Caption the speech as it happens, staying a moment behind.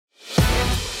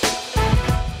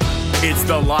It's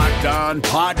the Locked On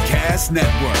Podcast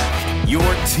Network, your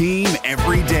team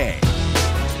every day.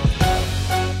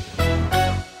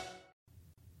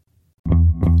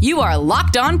 You are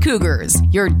Locked On Cougars,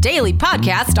 your daily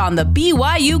podcast on the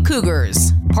BYU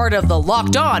Cougars, part of the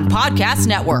Locked On Podcast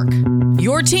Network,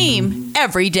 your team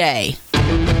every day.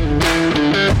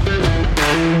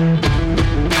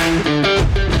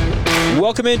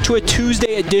 Welcome into a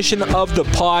Tuesday edition of the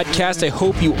podcast. I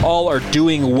hope you all are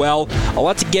doing well. A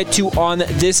lot to get to on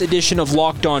this edition of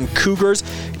Locked On Cougars.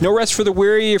 No rest for the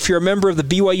weary. If you're a member of the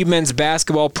BYU men's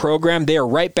basketball program, they are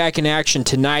right back in action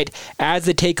tonight as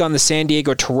they take on the San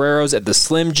Diego Toreros at the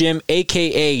Slim Gym,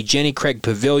 a.k.a. Jenny Craig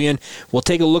Pavilion. We'll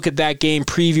take a look at that game,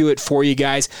 preview it for you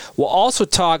guys. We'll also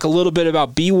talk a little bit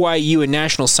about BYU and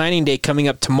National Signing Day coming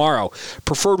up tomorrow.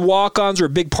 Preferred walk-ons are a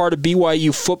big part of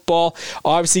BYU football.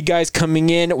 Obviously, guys coming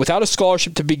in without a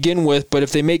scholarship to begin with, but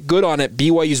if they make good on it,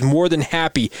 BYU's more than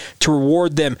happy to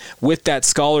reward them with that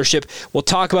scholarship. We'll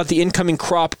talk about the incoming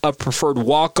crop of preferred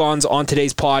walk-ons on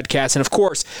today's podcast, and of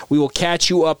course, we will catch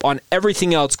you up on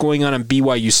everything else going on in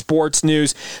BYU sports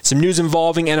news, some news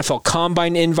involving NFL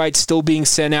Combine invites still being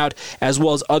sent out, as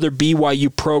well as other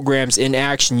BYU programs in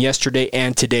action yesterday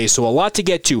and today. So a lot to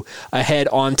get to ahead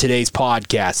on today's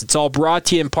podcast. It's all brought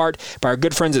to you in part by our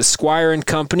good friends at Squire &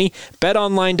 Company,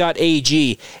 betonline.ag,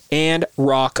 and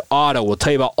Rock Auto. We'll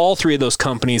tell you about all three of those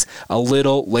companies a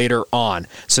little later on.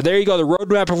 So there you go, the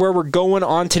roadmap of where we're going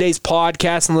on today's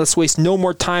podcast, and let's waste no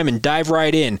more time and dive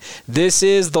right in. This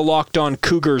is the Locked On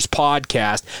Cougars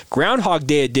podcast, Groundhog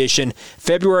Day edition,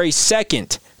 February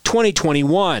 2nd,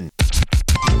 2021.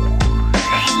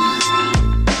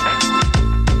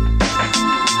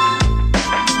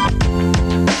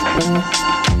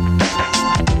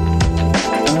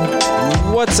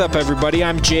 What's up, everybody?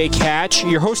 I'm Jake Hatch,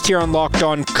 your host here on Locked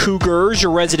On Cougars,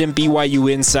 your resident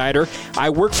BYU insider.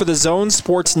 I work for the Zone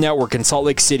Sports Network in Salt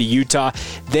Lake City, Utah.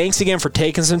 Thanks again for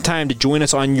taking some time to join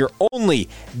us on your only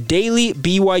daily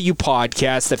BYU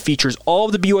podcast that features all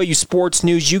of the BYU sports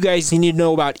news you guys need to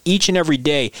know about each and every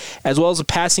day, as well as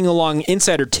passing along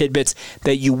insider tidbits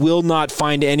that you will not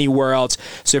find anywhere else.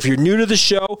 So if you're new to the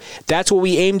show, that's what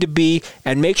we aim to be,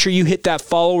 and make sure you hit that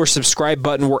follow or subscribe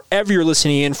button wherever you're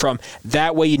listening in from.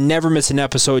 That way you never miss an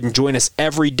episode and join us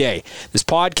every day. This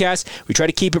podcast, we try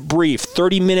to keep it brief,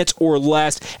 30 minutes or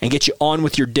less, and get you on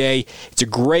with your day. It's a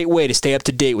great way to stay up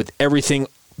to date with everything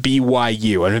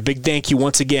BYU. And a big thank you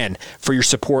once again for your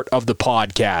support of the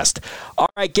podcast. All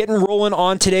right, getting rolling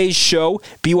on today's show.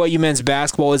 BYU men's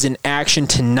basketball is in action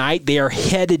tonight. They are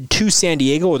headed to San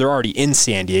Diego, or they're already in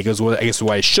San Diego, is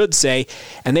what I should say.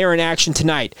 And they are in action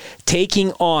tonight,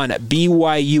 taking on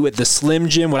BYU at the Slim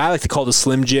Gym, what I like to call the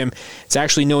Slim Gym. It's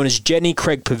actually known as Jenny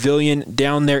Craig Pavilion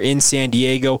down there in San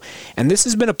Diego. And this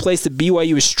has been a place that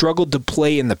BYU has struggled to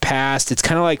play in the past. It's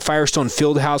kind of like Firestone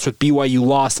Fieldhouse, with BYU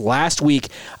lost last week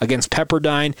against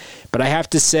Pepperdine. But I have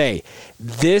to say,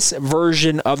 this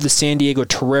version of the San Diego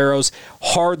Toreros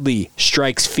hardly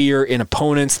strikes fear in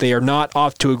opponents. They are not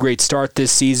off to a great start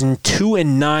this season,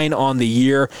 2-9 on the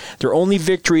year. Their only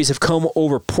victories have come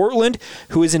over Portland,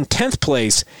 who is in 10th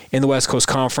place in the West Coast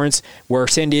Conference, where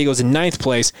San Diego's in 9th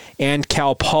place, and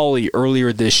Cal Poly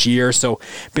earlier this year. So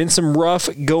been some rough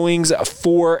goings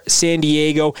for San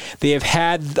Diego. They have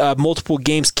had multiple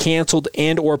games canceled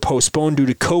and or postponed due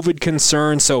to COVID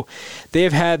concerns, so they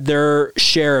have had their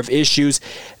share of issues.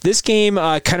 This game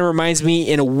kind of reminds me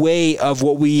in a way of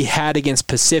what we had against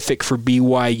Pacific for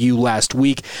BYU last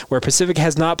week, where Pacific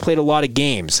has not played a lot of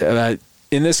games.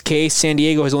 In this case, San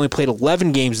Diego has only played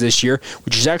 11 games this year,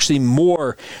 which is actually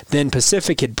more than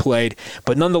Pacific had played.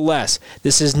 But nonetheless,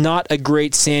 this is not a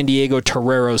great San Diego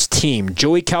Toreros team.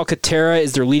 Joey Calcaterra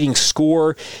is their leading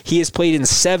scorer. He has played in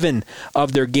 7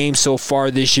 of their games so far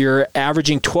this year,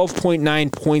 averaging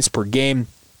 12.9 points per game.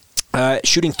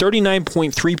 Shooting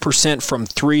 39.3% from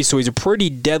 3, so he's a pretty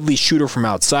deadly shooter from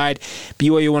outside.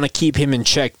 BYU want to keep him in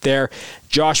check there.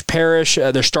 Josh Parrish,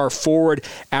 their star forward,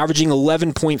 averaging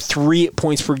 11.3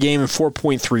 points per game and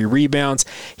 4.3 rebounds.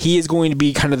 He is going to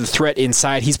be kind of the threat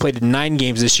inside. He's played in 9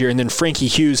 games this year. And then Frankie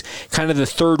Hughes, kind of the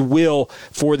third wheel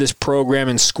for this program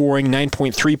and scoring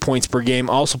 9.3 points per game,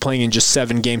 also playing in just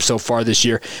 7 games so far this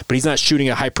year. But he's not shooting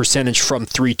a high percentage from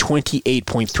 3,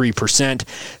 28.3%.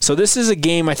 So this is a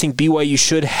game I think BYU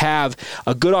should have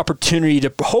a good opportunity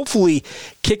to hopefully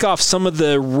kick off some of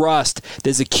the rust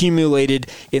that's accumulated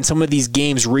in some of these games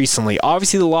games recently.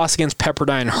 Obviously, the loss against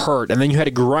Pepperdine hurt, and then you had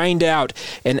to grind out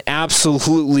an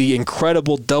absolutely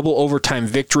incredible double overtime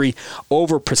victory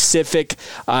over Pacific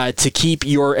to keep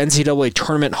your NCAA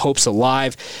tournament hopes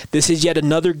alive. This is yet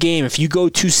another game. If you go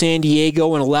to San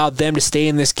Diego and allow them to stay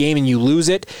in this game and you lose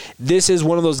it, this is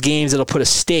one of those games that'll put a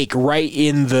stake right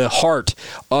in the heart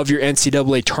of your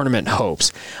NCAA tournament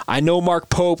hopes. I know Mark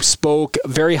Pope spoke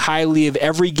very highly of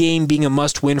every game being a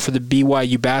must-win for the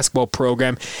BYU basketball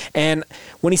program, and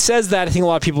when he says that, I think a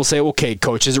lot of people say, okay,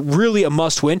 coach, is it really a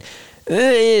must-win?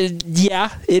 Yeah,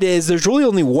 it is. There's really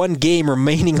only one game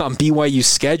remaining on BYU's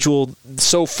schedule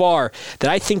so far that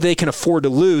I think they can afford to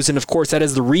lose, and of course that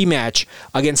is the rematch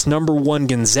against number 1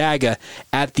 Gonzaga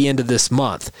at the end of this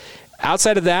month.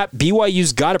 Outside of that,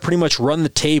 BYU's got to pretty much run the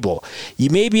table. You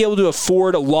may be able to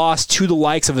afford a loss to the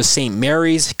likes of a St.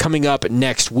 Mary's coming up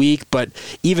next week, but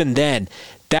even then,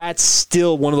 that's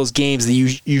still one of those games that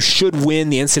you should win.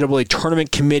 The NCAA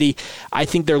Tournament Committee, I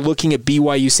think they're looking at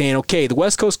BYU saying, okay, the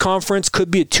West Coast Conference could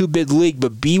be a two-bid league,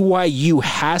 but BYU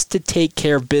has to take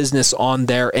care of business on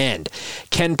their end.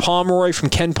 Ken Pomeroy from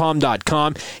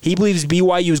KenPom.com, he believes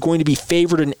BYU is going to be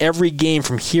favored in every game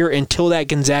from here until that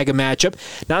Gonzaga matchup.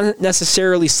 Not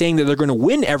necessarily saying that they're going to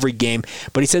win every game,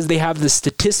 but he says they have the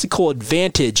statistical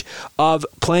advantage of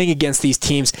playing against these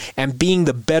teams and being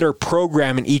the better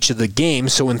program in each of the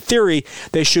games. So in theory,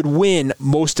 they should win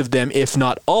most of them, if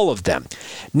not all of them.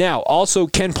 Now, also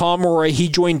Ken Pomeroy, he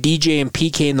joined DJ and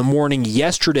PK in the morning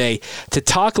yesterday to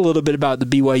talk a little bit about the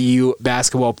BYU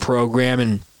basketball program,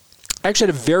 and actually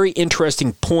had a very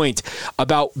interesting point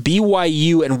about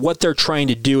BYU and what they're trying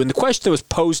to do. And the question that was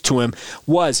posed to him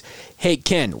was, hey,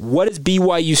 Ken, what is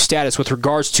BYU's status with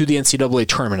regards to the NCAA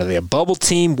tournament? Are they a bubble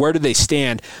team? Where do they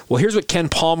stand? Well, here's what Ken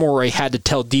Pomeroy had to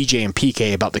tell DJ and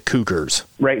PK about the Cougars.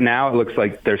 Right now, it looks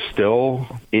like they're still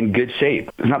in good shape.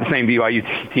 It's not the same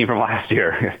BYU team from last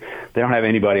year. They don't have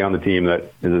anybody on the team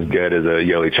that is as good as a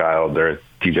Yoli Childs or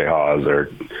TJ Hawes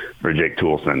or Jake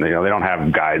Toulson. They don't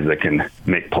have guys that can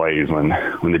make plays when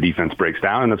the defense breaks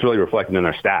down, and that's really reflected in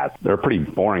their stats. They're a pretty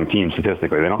boring team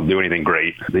statistically. They don't do anything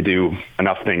great. They do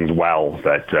enough things well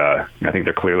that I think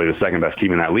they're clearly the second best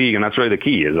team in that league, and that's really the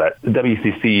key, is that the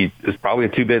WCC is probably a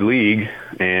two-bid league,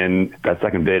 and that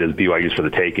second bid is BYU's for the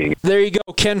taking. There you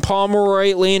go, Ken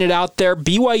Pomeroy laying it out there.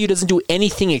 BYU doesn't do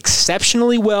anything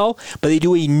exceptionally well, but they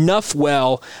do enough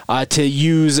well to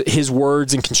use his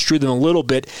words and construe them a little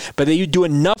bit, but they do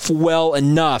enough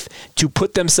to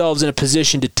put themselves in a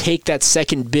position to take that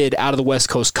second bid out of the West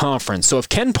Coast Conference. So if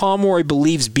Ken Pomeroy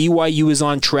believes BYU is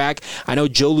on track, I know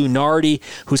Joe Lunardi,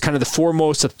 who's kind of the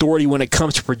foremost authority when it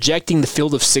comes to projecting the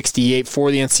field of 68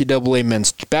 for the NCAA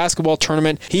men's basketball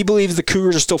tournament, he believes the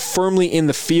Cougars are still firmly in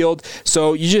the field.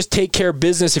 So you just take care of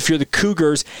business if you're the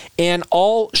Cougars, and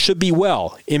all should be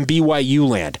well in BYU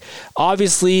land.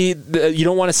 Obviously, you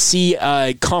don't want to see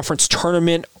a conference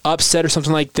tournament upset or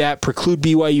something like that preclude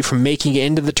BYU from making it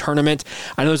into the tournament.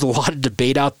 I know there's a lot of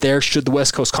debate out there. Should the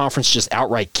West Coast Conference just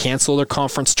outright cancel their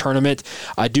conference tournament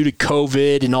due to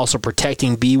COVID and also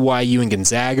protecting BYU and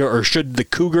Gonzaga, or should the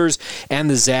Cougars and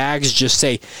the Zags just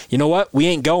say, you know what, we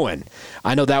ain't going?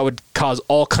 I know that would cause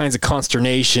all kinds of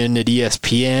consternation at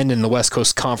ESPN and the West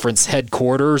Coast Conference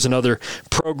headquarters, and other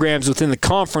programs within the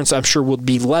conference I'm sure would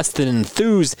be less than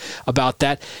enthused about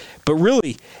that. But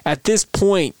really, at this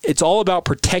point, it's all about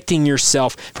protecting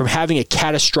yourself from having a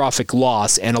catastrophic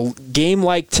loss. And a game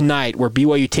like tonight, where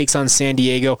BYU takes on San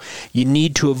Diego, you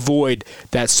need to avoid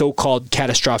that so-called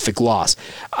catastrophic loss.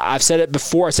 I've said it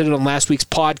before. I said it on last week's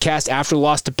podcast after the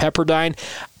loss to Pepperdine.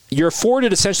 You're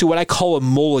afforded essentially what I call a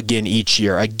mulligan each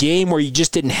year, a game where you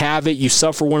just didn't have it. You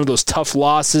suffer one of those tough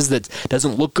losses that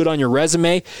doesn't look good on your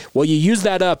resume. Well, you use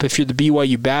that up if you're the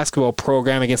BYU basketball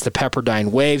program against the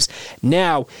Pepperdine Waves.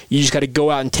 Now, you just got to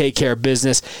go out and take care of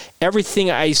business.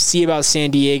 Everything I see about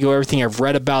San Diego, everything I've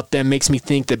read about them makes me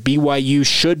think that BYU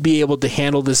should be able to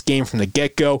handle this game from the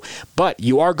get-go, but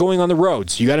you are going on the road,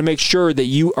 so you got to make sure that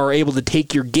you are able to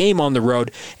take your game on the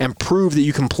road and prove that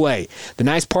you can play. The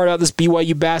nice part about this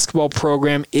BYU basketball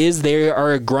program is they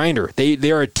are a grinder.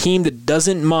 They are a team that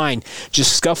doesn't mind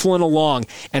just scuffling along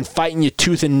and fighting you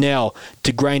tooth and nail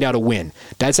to grind out a win.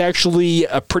 That's actually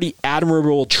a pretty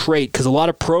admirable trait, because a lot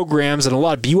of programs and a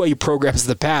lot of BYU programs in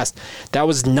the past, that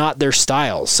was not their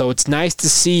style. So it's nice to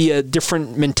see a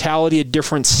different mentality, a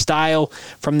different style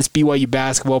from this BYU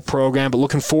basketball program, but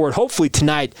looking forward, hopefully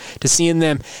tonight, to seeing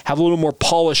them have a little more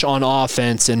polish on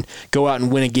offense and go out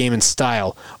and win a game in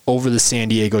style over the San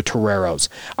Diego Toreros.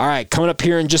 All right, coming up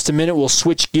here in just a minute, we'll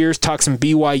switch gears, talk some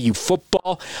BYU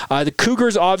football. The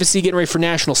Cougars obviously getting ready for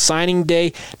National Signing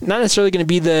Day. Not necessarily going to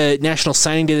be the National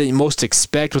Signing Day that you most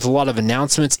expect with a lot of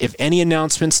announcements, if any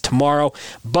announcements tomorrow,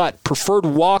 but preferred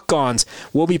walk-ons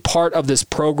will be part of this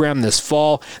program this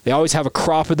fall. They always have a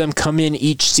crop of them come in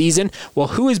each season. Well,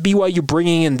 who is BYU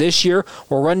bringing in this year?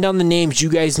 We'll run down the names you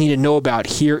guys need to know about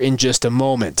here in just a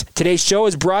moment. Today's show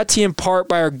is brought to you in part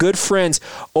by our good friends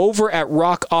over at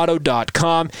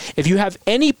rockauto.com. If you have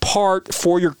any part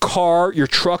for your car, your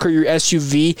truck, or your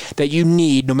SUV that you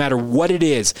need, no matter what it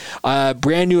is, a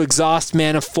brand new exhaust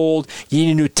manifold, you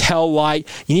need a new tail light,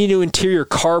 you need new interior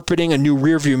carpeting, a new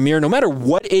rear view mirror, no matter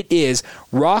what it is,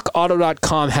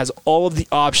 rockauto.com has all of the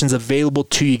options available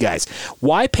to you guys.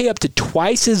 Why pay up to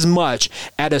twice as much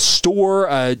at a store,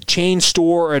 a chain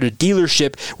store, or at a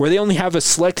dealership where they only have a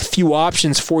select few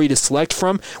options for you to select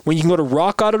from when you can go to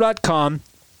rockauto.com,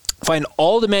 find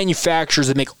all the manufacturers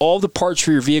that make all the parts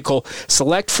for your vehicle,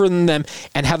 select from them,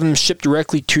 and have them shipped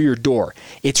directly to your door.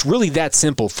 It's really that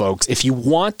simple, folks. If you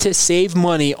want to save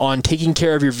money on taking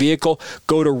care of your vehicle,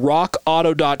 go to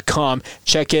rockauto.com.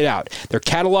 Check it out. Their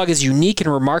catalog is unique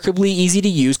and remarkably easy to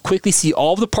use. Quickly see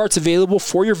all of the parts available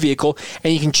for your vehicle,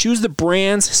 and you can choose the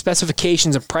brands,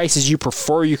 specifications, and prices you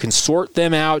prefer. You can sort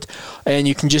them out, and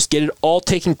you can just get it all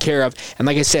taken care of. And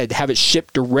like I said, have it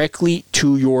shipped directly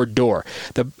to your door.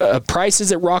 The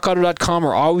prices at rockauto.com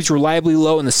are always reliably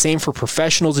low, and the same for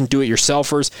professionals and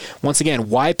do-it-yourselfers. Once again,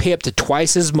 why pay up to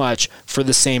twice as much for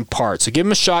the same part? So give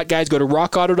them a shot, guys. Go to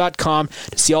rockauto.com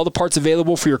to see all the parts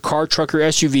available for your car, truck, or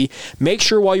SUV. Make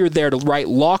sure while you're there to write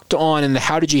Locked On in the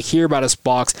How Did You Hear About Us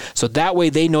box, so that way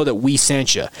they know that we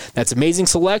sent you. That's amazing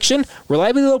selection,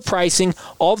 reliably low pricing,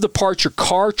 all of the parts your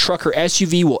car, truck, or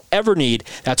SUV will ever need.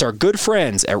 That's our good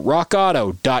friends at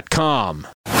rockauto.com.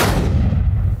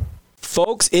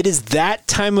 Folks, it is that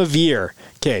time of year.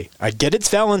 Okay, I get it's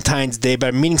Valentine's Day, but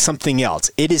I'm meaning something else.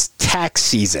 It is tax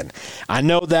season. I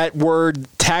know that word,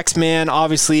 tax man,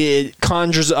 obviously it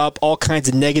conjures up all kinds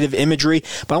of negative imagery,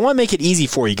 but I want to make it easy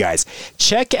for you guys.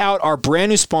 Check out our brand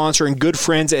new sponsor and good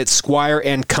friends at Squire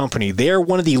 & Company. They are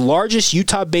one of the largest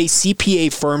Utah-based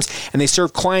CPA firms, and they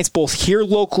serve clients both here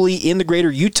locally in the greater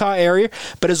Utah area,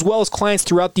 but as well as clients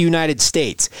throughout the United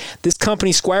States. This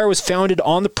company, Squire, was founded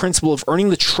on the principle of earning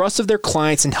the trust of their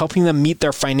clients and helping them meet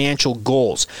their financial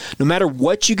goals. No matter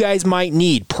what you guys might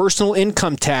need, personal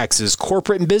income taxes,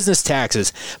 corporate and business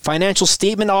taxes, financial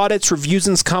statement audits, reviews,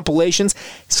 and compilations,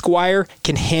 Squire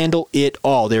can handle it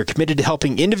all. They're committed to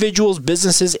helping individuals,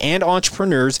 businesses, and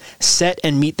entrepreneurs set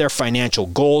and meet their financial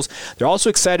goals. They're also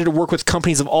excited to work with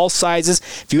companies of all sizes.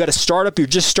 If you got a startup, you're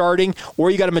just starting,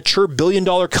 or you got a mature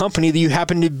billion-dollar company that you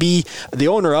happen to be the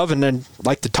owner of, and I'd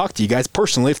like to talk to you guys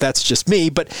personally if that's just me,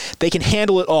 but they can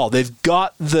handle it all. They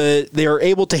are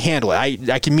able to handle it.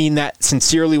 I can mean that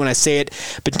sincerely when I say it.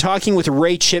 Been talking with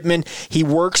Ray Chipman. He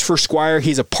works for Squire.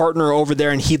 He's a partner over there,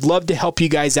 and he'd love to help you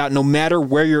guys out no matter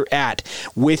where you're at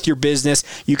with your business.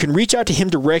 You can reach out to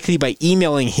him directly by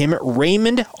emailing him at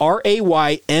Raymond,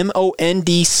 RAYMONDC,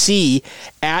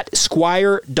 at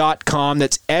squire.com.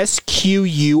 That's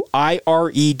SQUIRE.com.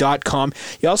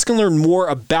 You also can learn more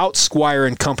about Squire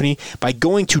 & Company by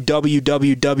going to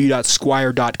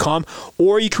www.squire.com,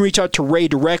 or you can reach out to Ray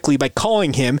directly by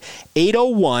calling him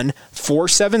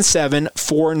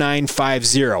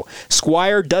 801-477-4950.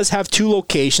 Squire does have two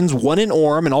locations, one in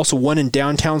Orem and also one in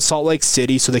downtown Salt Lake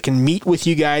City, so they can meet with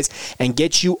you guys and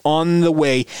get you on the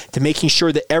way to making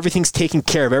sure that everything's taken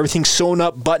care of, everything's sewn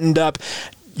up, buttoned up,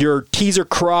 your T's are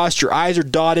crossed, your I's are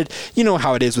dotted. You know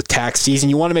how it is with tax season.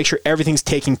 You want to make sure everything's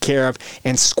taken care of,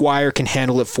 and Squire can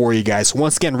handle it for you guys. So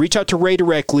once again, reach out to Ray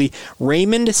directly,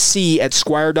 Raymond C at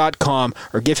squire.com,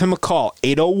 or give him a call,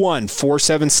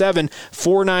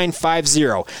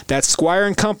 801-477-4950. That's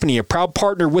Squire & Company, a proud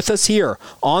partner with us here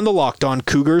on the Locked On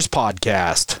Cougars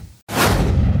podcast.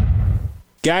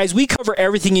 Guys, we cover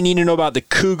everything you need to know about the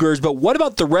Cougars, but what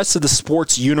about the rest of the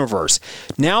sports universe?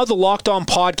 Now the Locked On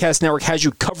Podcast Network has you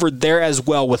covered there as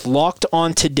well with Locked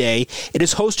On Today. It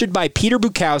is hosted by Peter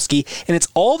Bukowski, and it's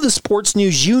all the sports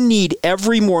news you need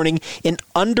every morning in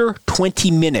under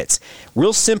 20 minutes.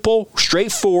 Real simple,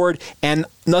 straightforward, and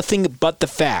nothing but the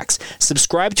facts.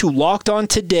 Subscribe to Locked On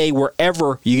Today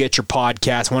wherever you get your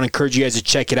podcast. I want to encourage you guys to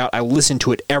check it out. I listen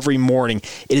to it every morning.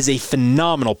 It is a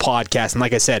phenomenal podcast, and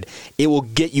like I said, it will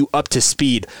get you up to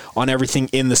speed on everything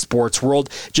in the sports world,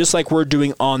 just like we're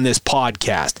doing on this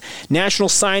podcast. National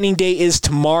Signing Day is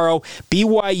tomorrow.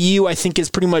 BYU, I think, is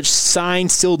pretty much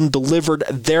signed, sealed, and delivered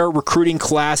their recruiting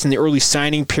class in the early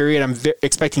signing period. I'm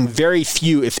expecting very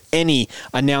few, if any,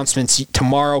 announcements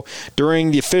tomorrow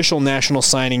during the official National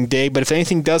signing day. But if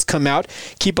anything does come out,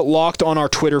 keep it locked on our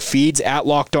Twitter feeds at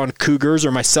Locked On Cougars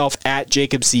or myself at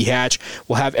Jacob C. Hatch.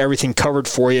 We'll have everything covered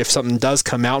for you if something does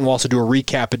come out, and we'll also do a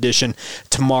recap edition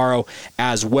tomorrow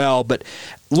as well. But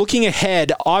looking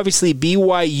ahead, obviously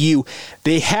BYU,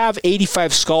 they have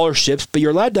 85 scholarships, but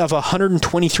you're allowed to have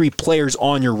 123 players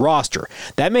on your roster.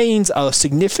 That means a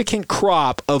significant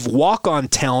crop of walk-on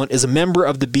talent is a member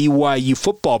of the BYU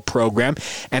football program.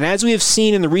 And as we have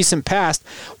seen in the recent past,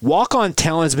 walk-on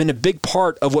talent has been a big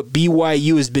part of what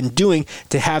BYU has been doing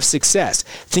to have success.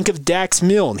 Think of Dax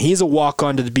Milne. He's a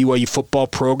walk-on to the BYU football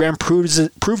program,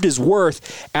 proved his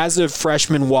worth as a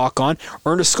freshman walk-on,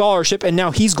 earned a scholarship, and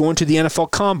now he's going to the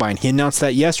NFL Combine. He announced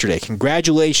that yesterday.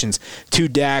 Congratulations to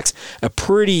Dax. A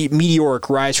pretty meteoric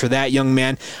rise for that young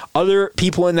man. Other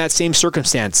people in that same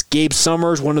circumstance. Gabe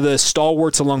Summers, one of the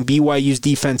stalwarts along BYU's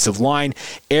defensive line.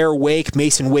 Air Wake,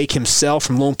 Mason Wake himself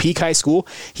from Lone Peak High School.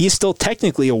 He is still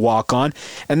technically a walk-on.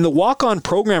 And the walk-on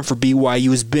program for BYU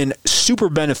has been super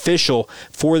beneficial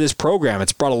for this program.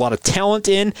 It's brought a lot of talent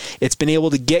in. It's been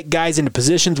able to get guys into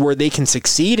positions where they can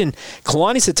succeed. And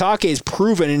Kalani Sitake has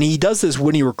proven, and he does this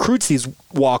when he recruits these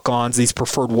walk-ons, these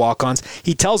preferred walk-ons.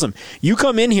 He tells them, you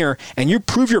come in here and you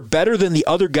prove you're better than the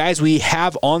other guys we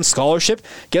have on scholarship,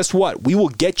 guess what? We will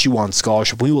get you on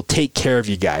scholarship. We will take care of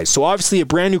you guys. So obviously a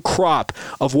brand new crop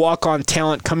of walk-on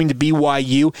talent coming to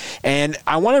BYU, and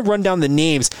I want to run down the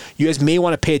names you guys may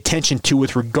want to pay attention to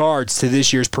with regards to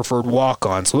this year's preferred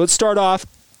walk-on. So let's start off.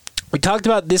 We talked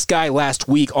about this guy last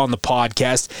week on the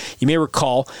podcast. You may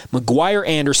recall McGuire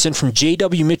Anderson from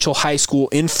J.W. Mitchell High School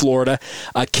in Florida,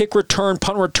 a kick return,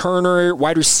 punt returner,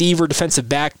 wide receiver, defensive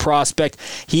back prospect.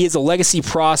 He is a legacy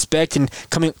prospect and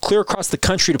coming clear across the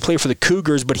country to play for the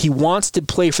Cougars, but he wants to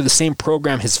play for the same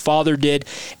program his father did,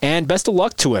 and best of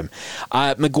luck to him.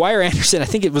 McGuire Anderson, I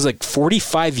think it was like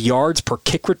 45 yards per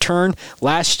kick return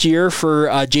last year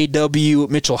for J.W.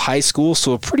 Mitchell High School,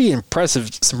 so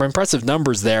some impressive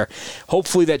numbers there.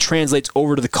 Hopefully that translates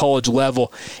over to the college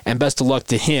level, and best of luck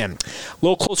to him. A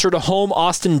little closer to home,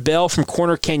 Austin Bell from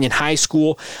Corner Canyon High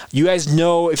School. You guys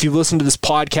know, if you've listened to this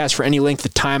podcast for any length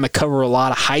of time, I cover a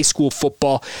lot of high school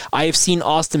football. I have seen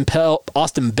Austin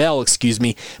Bell,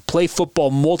 play football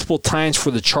multiple times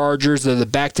for the Chargers. They're the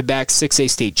back-to-back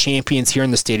 6A state champions here in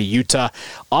the state of Utah.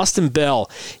 Austin Bell,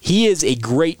 he is a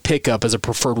great pickup as a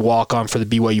preferred walk-on for the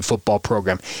BYU football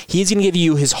program. He's going to give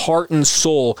you his heart and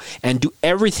soul and do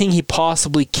everything he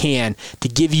possibly can to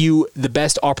give you the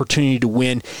best opportunity to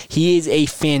win. He is a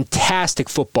fantastic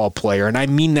football player, and I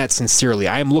mean that sincerely.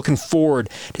 I am looking forward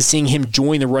to seeing him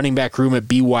join the running back room at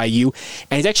BYU,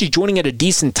 and he's actually joining at a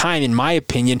decent time, in my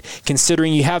opinion,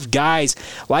 considering you have guys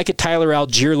like a Tyler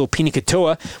Algier, Lopini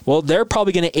Katoa. Well, they're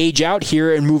probably going to age out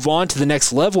here and move on to the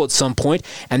next level at some point,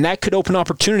 and that could open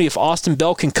opportunity. If Austin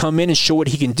Bell can come in and show what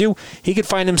he can do, he could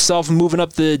find himself moving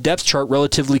up the depth chart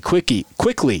relatively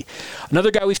quickly.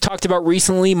 Another guy we've talked about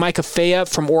recently, Micah Fea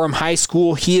from Orem High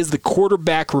School. He is the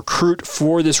quarterback recruit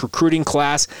for this recruiting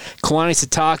class. Kalani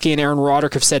Sitake and Aaron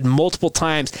Roderick have said multiple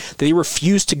times that they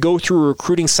refuse to go through a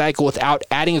recruiting cycle without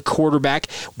adding a quarterback,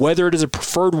 whether it is a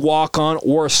preferred walk-on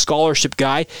or a scholarship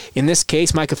guy. In this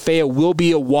case, Micah Fea will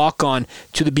be a walk-on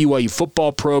to the BYU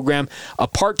football program, a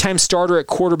part-time starter at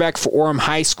quarterback for Orem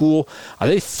High School. Are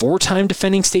they four-time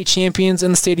defending state champions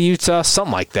in the state of Utah?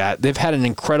 Something like that. They've had an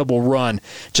incredible run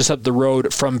just up the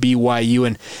road from BYU,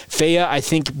 and Fea, I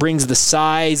think, brings the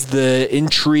size, the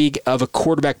intrigue of a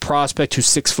quarterback prospect who's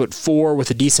 6'4"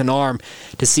 with a decent arm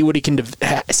to see what he can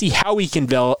see how he can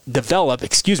develop.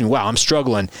 Wow, I'm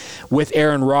struggling with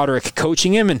Aaron Roderick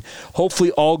coaching him, and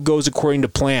hopefully all goes according to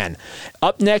plan.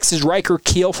 Up next is Riker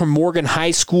Keel from Morgan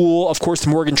High School. Of course, the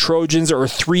Morgan Trojans are a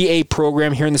 3A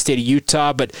program here in the state of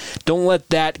Utah, but don't let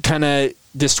that kind of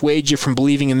dissuade you from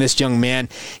believing in this young man.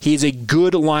 He's a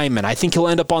good lineman. I think he'll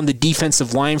end up on the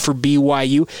defensive line for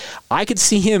BYU. I could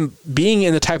see him being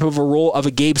in the type of a role of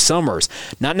a Gabe Summers.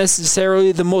 Not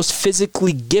necessarily the most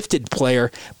physically gifted player,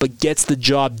 but gets the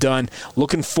job done.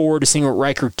 Looking forward to seeing what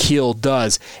Riker Keel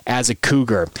does as a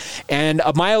Cougar. And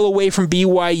a mile away from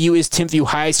BYU is Timpview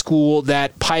High School.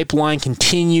 That pipeline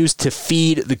continues to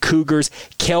feed the Cougars.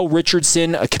 Kel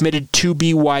Richardson, committed to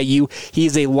BYU. He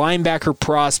is a linebacker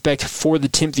prospect for the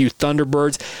Timpview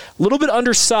Thunderbirds. A little bit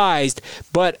undersized,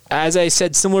 but as I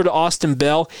said, similar to Austin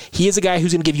Bell, he is a guy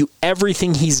who's going to give you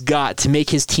everything he's got to make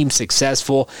his team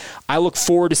successful. I look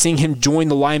forward to seeing him join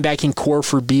the linebacking core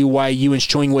for BYU and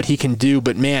showing what he can do,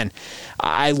 but man,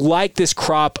 I like this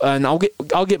crop, and I'll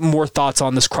get more thoughts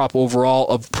on this crop overall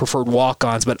of preferred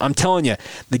walk-ons, but I'm telling you,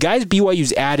 the guys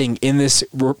BYU's adding in this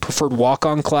preferred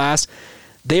walk-on class,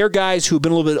 They are guys who have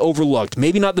been a little bit overlooked.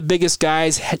 Maybe not the biggest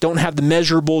guys, don't have the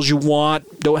measurables you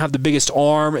want, don't have the biggest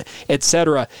arm,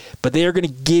 etc., but they are going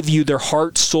to give you their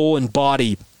heart, soul, and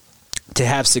body to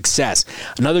have success.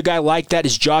 Another guy like that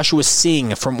is Joshua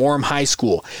Singh from Orem High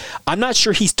School. I'm not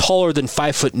sure he's taller than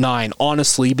 5'9",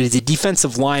 honestly, but he's a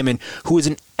defensive lineman who is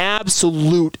an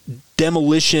absolute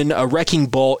demolition, a wrecking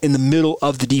ball in the middle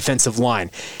of the defensive line.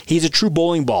 He's a true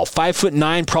bowling ball.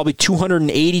 5'9", probably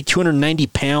 280, 290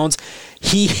 pounds.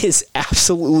 He is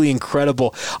absolutely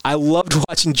incredible. I loved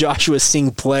watching Joshua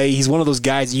Singh play. He's one of those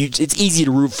guys it's easy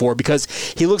to root for because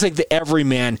he looks like the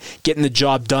everyman getting the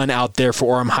job done out there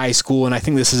for Orem High School, and I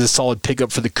think this is a solid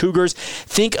pickup for the Cougars.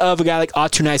 Think of a guy like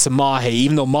Atunaisa Mahe,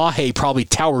 even though Mahe probably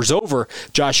towers over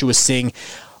Joshua Singh.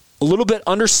 A little bit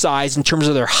undersized in terms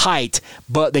of their height,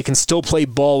 but they can still play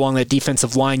ball along that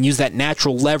defensive line, use that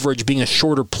natural leverage being a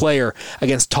shorter player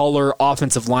against taller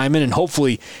offensive linemen, and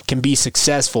hopefully can be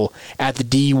successful at the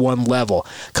D1 level.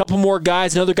 A couple more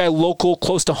guys. Another guy local,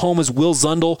 close to home, is Will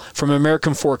Zundel from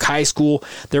American Fork High School.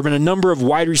 There have been a number of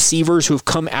wide receivers who have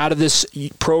come out of this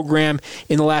program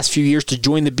in the last few years to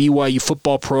join the BYU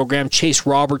football program. Chase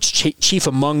Roberts, chief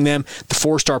among them, the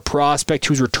four-star prospect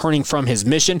who's returning from his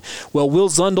mission. Well, Will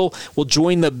Zundel will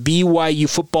join the BYU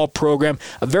football program.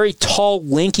 A very tall,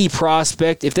 lanky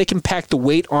prospect. If they can pack the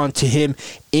weight onto him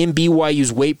in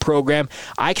BYU's weight program,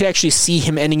 I could actually see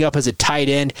him ending up as a tight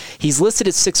end. He's listed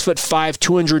at 6'5",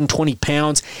 220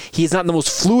 pounds. He is not the most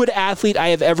fluid athlete I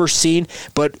have ever seen,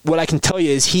 but what I can tell you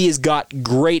is he has got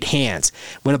great hands.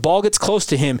 When a ball gets close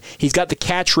to him, he's got the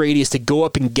catch radius to go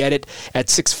up and get it. At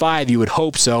 6'5", you would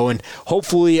hope so, and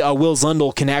hopefully Will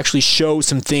Zundel can actually show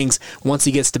some things once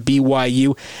he gets to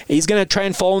BYU. He's going to try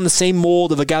and follow in the same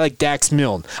mold of a guy like Dax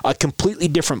Milne, a completely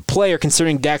different player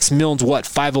considering Dax Milne's,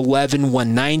 5'11",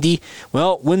 190.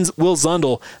 Well, Will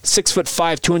Zundel,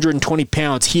 6'5", 220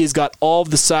 pounds. He has got all of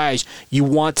the size you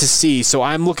want to see. So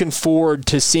I'm looking forward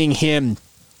to seeing him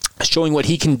showing what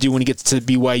he can do when he gets to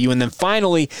BYU. And then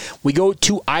finally, we go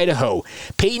to Idaho.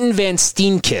 Peyton Van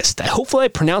Steenkist. Hopefully I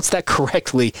pronounced that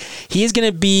correctly. He is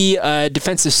going to be a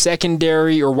defensive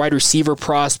secondary or wide receiver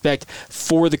prospect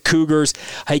for the Cougars.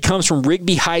 He comes from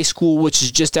Rigby High School, which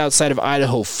is just outside of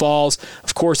Idaho Falls.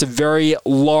 Of course, a very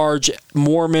large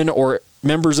Mormon or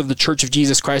members of the Church of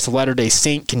Jesus Christ of Latter-day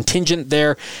Saint contingent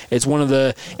there. It's one of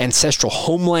the ancestral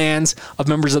homelands of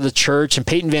members of the church, and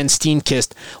Peyton Van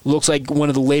Steenkist looks like one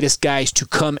of the latest guys to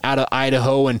come out of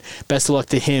Idaho, and best of luck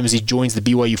to him as he joins the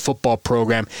BYU football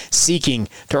program, seeking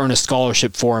to earn a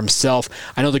scholarship for himself.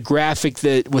 I know the graphic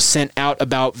that was sent out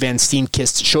about Van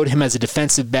Steenkist showed him as a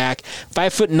defensive back,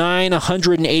 5'9",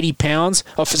 180 pounds.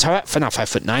 Oh, not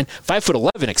 5'9",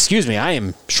 5'11", excuse me. I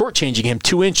am shortchanging him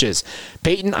 2 inches.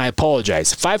 Peyton, I apologize.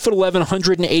 5'11",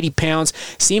 180 pounds.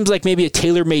 Seems like maybe a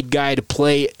tailor-made guy to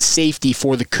play safety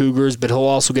for the Cougars, but he'll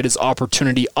also get his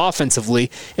opportunity offensively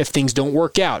if things don't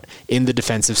work out in the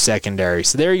defensive secondary.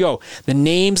 So there you go. The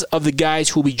names of the guys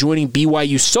who will be joining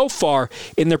BYU so far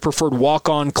in their preferred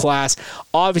walk-on class.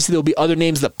 Obviously, there'll be other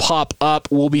names that pop up.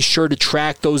 We'll be sure to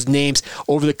track those names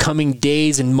over the coming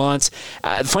days and months.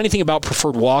 The funny thing about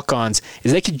preferred walk-ons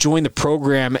is they could join the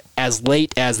program as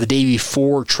late as the day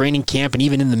before training camp, and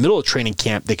even in the middle of training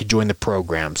camp, they could join the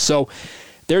program. So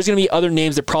there's going to be other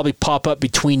names that probably pop up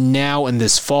between now and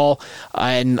this fall,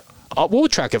 and we'll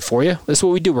track it for you. That's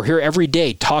what we do. We're here every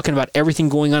day talking about everything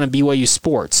going on in BYU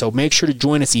sports. So make sure to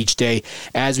join us each day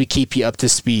as we keep you up to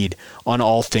speed on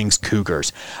all things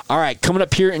Cougars. All right, coming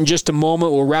up here in just a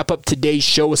moment, we'll wrap up today's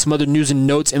show with some other news and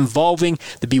notes involving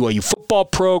the BYU football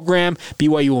program,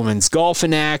 BYU women's golf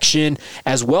in action,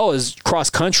 as well as cross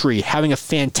country having a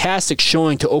fantastic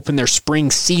showing to open their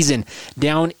spring season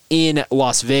down in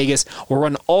Las Vegas. We'll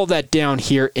run all that down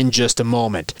here in just a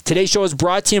moment. Today's show is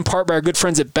brought to you in part by our good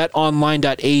friends at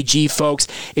betonline.ag, folks.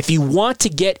 If you want to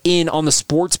get in on the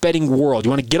sports betting world, you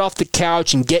want to get off the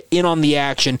couch and get in on the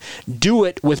action, do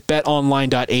it with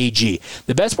betonline.ag.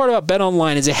 The best part about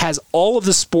BetOnline is it has all of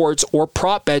the sports or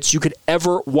prop bets you could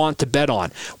ever want to bet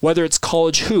on, whether it's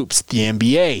college hoops, the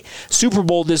NBA, Super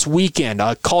Bowl this weekend,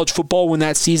 college football when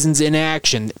that season's in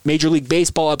action, Major League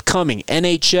Baseball upcoming,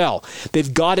 NHL.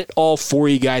 They've got it all for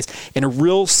you guys in a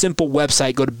real simple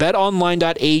website. Go to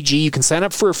betonline.ag. You can sign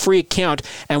up for a free account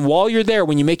and while you're there,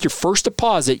 when you make your first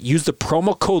deposit, use the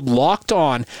promo code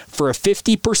LOCKEDON for a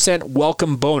 50%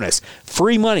 welcome bonus.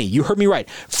 Free money. You heard me right.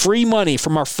 Free money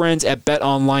from our friends at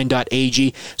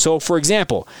betonline.ag. So, for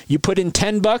example, you put in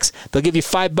 $10, they'll give you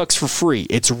 $5 for free.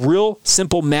 It's real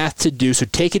simple math to do, so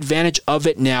take advantage of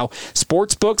it now.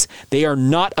 Sportsbooks, they are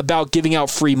not about giving out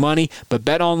free money, but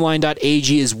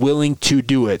betonline.ag is willing to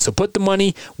do it. So put the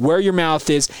money where your mouth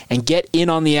is and get in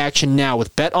on the action now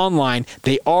with BetOnline.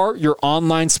 They are your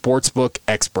online sportsbook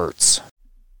experts.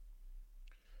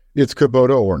 It's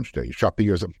Kubota Orange Day. Shop the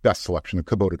year's best selection of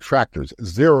Kubota tractors,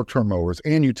 zero-turn mowers,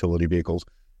 and utility vehicles,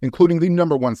 including the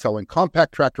 #1 selling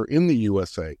compact tractor in the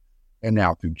USA. And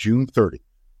now through June 30,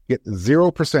 get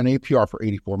 0% APR for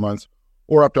 84 months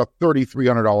or up to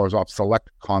 $3,300 off select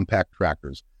compact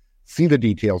tractors. See the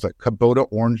details at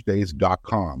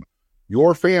KubotaOrangeDays.com.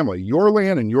 Your family, your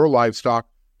land, and your livestock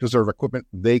deserve equipment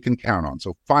they can count on.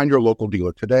 So find your local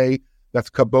dealer today. That's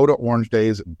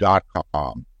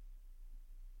KubotaOrangeDays.com.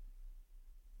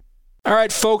 All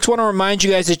right, folks, want to remind you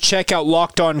guys to check out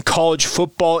Locked On College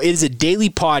Football. It is a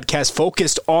daily podcast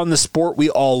focused on the sport we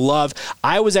all love.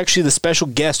 I was actually the special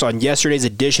guest on yesterday's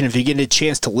edition. If you get a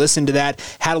chance to listen to that,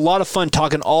 had a lot of fun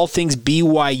talking all things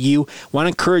BYU. Want to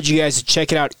encourage you guys to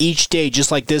check it out each day,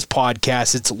 just like this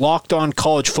podcast. It's Locked On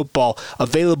College Football,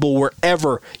 available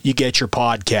wherever you get your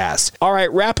podcasts. All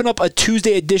right, wrapping up a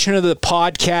Tuesday edition of the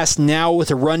podcast now with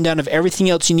a rundown of everything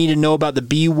else you need to know about the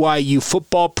BYU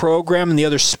football program and the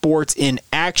other sports in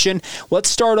action. Let's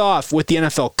start off with the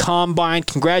NFL Combine.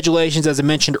 Congratulations, as I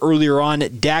mentioned earlier on,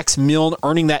 Dax Milne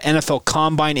earning that NFL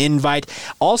Combine invite.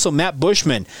 Also, Matt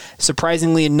Bushman,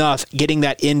 surprisingly enough, getting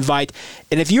that invite.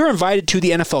 And if you're invited to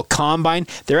the NFL Combine,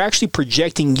 they're actually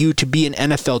projecting you to be an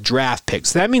NFL draft pick.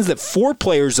 So that means that 4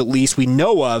 players, at least, we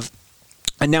know of,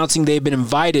 announcing they've been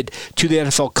invited to the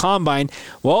NFL Combine,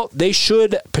 well, they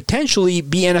should potentially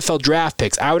be NFL draft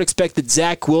picks. I would expect that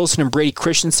Zach Wilson and Brady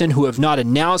Christensen, who have not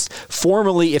announced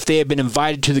formally if they have been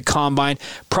invited to the Combine,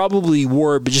 probably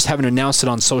were, but just haven't announced it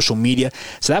on social media.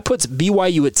 So that puts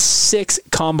BYU at 6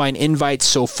 Combine invites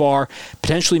so far,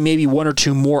 potentially maybe 1 or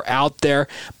 2 more out there.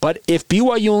 But if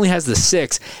BYU only has the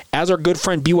 6, as our good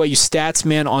friend BYU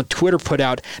Statsman on Twitter put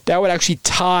out, that would actually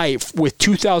tie with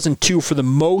 2002 for the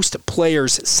most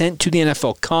players sent to the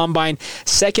NFL Combine,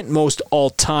 second most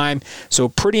all-time. So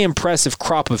pretty impressive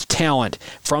crop of talent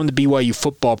from the BYU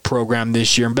football program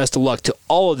this year, and best of luck to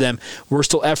all of them. We're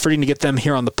still efforting to get them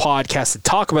here on the podcast to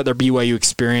talk about their BYU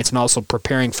experience and also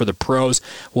preparing for the pros.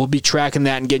 We'll be tracking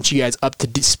that and getting you guys up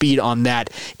to speed on that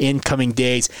in coming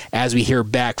days as we hear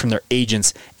back from their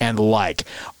agents and the like.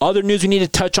 Other news we need to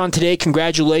touch on today,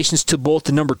 congratulations to both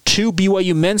the #2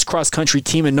 BYU men's cross-country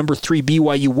team and #3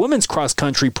 BYU women's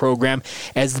cross-country program,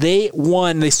 as they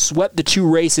swept the 2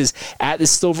 races at the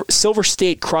Silver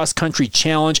State Cross Country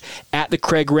Challenge at the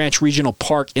Craig Ranch Regional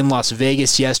Park in Las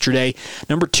Vegas yesterday.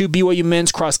 #2 BYU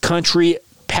men's cross country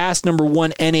passed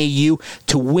 #1 NAU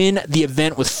to win the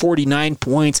event with 49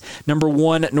 points.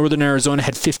 #1 Northern Arizona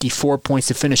had 54 points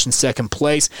to finish in second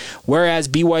place, whereas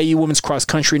BYU women's cross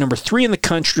country, #3 in the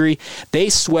country, they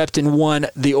swept and won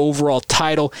the overall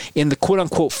title in the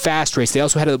quote-unquote fast race. They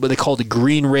also had what they called a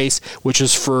green race, which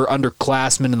was for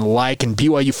underclassmen and the like, and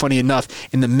BYU, funny enough,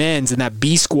 in the men's, in that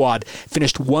B squad,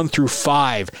 finished 1 through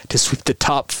 5 to sweep the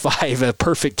top 5, a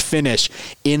perfect finish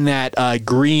in that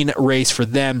green race for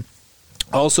them.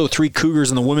 Also, 3 Cougars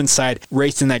on the women's side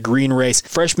raced in that green race.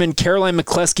 Freshman Caroline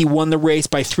McCleskey won the race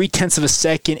by 0.3 of a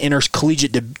second in her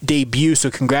collegiate debut,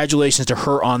 so congratulations to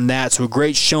her on that. So a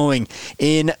great showing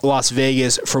in Las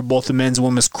Vegas for both the men's and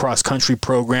women's cross-country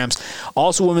programs.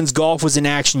 Also, women's golf was in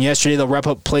action yesterday. They'll wrap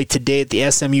up play today at the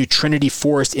SMU Trinity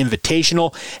Forest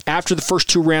Invitational. After the first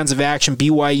 2 rounds of action,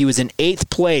 BYU is in 8th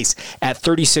place at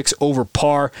 36 over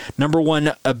par.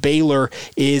 #1 Baylor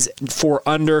is 4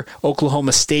 under.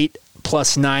 Oklahoma State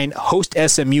 +9. Host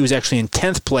SMU is actually in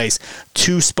 10th place,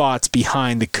 2 spots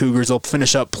behind the Cougars. They'll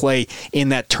finish up play in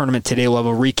that tournament today. We'll have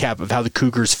a recap of how the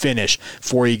Cougars finish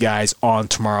for you guys on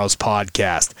tomorrow's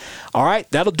podcast. All right,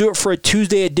 that'll do it for a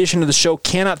Tuesday edition of the show.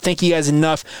 Cannot thank you guys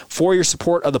enough for your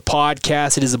support of the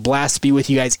podcast. It is a blast to be with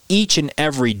you guys each and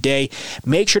every day.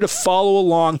 Make sure to follow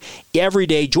along every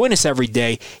day. Join us every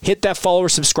day. Hit that follow or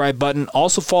subscribe button.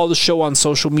 Also follow the show on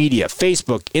social media,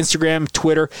 Facebook, Instagram,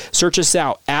 Twitter. Search us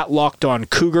out at Locked On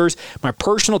Cougars. My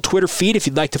personal Twitter feed, if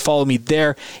you'd like to follow me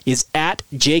there, is at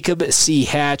Jacob C.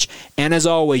 Hatch. And as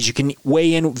always, you can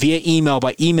weigh in via email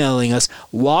by emailing us.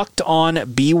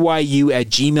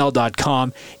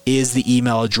 LockedOnBYU@gmail.com is the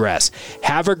email address.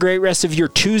 Have a great rest of your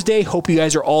Tuesday. Hope you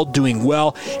guys are all doing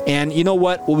well. And you know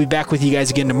what? We'll be back with you guys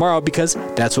again tomorrow, because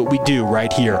that's what we do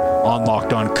right here on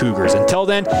Locked On Cougars. Until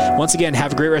then, once again,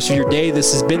 have a great rest of your day.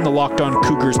 This has been the Locked On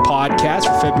Cougars podcast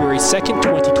for February 2nd,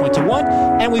 2021,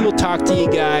 and we will talk to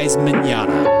you guys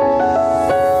mañana.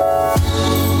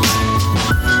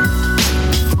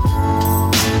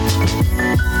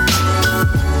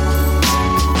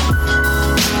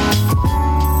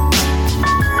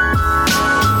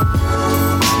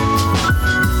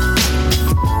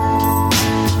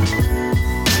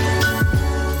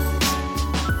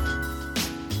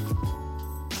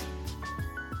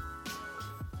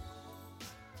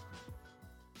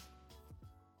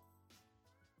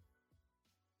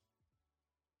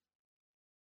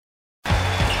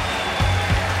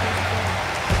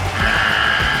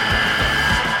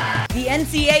 The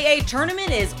NCAA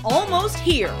tournament is almost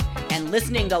here, and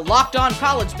listening to Locked On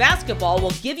College Basketball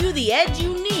will give you the edge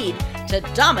you need to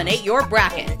dominate your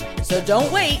bracket. So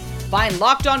don't wait. Find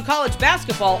Locked On College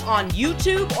Basketball on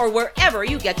YouTube or wherever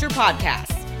you get your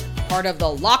podcasts. Part of the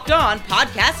Locked On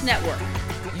Podcast Network.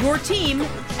 Your team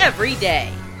every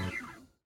day.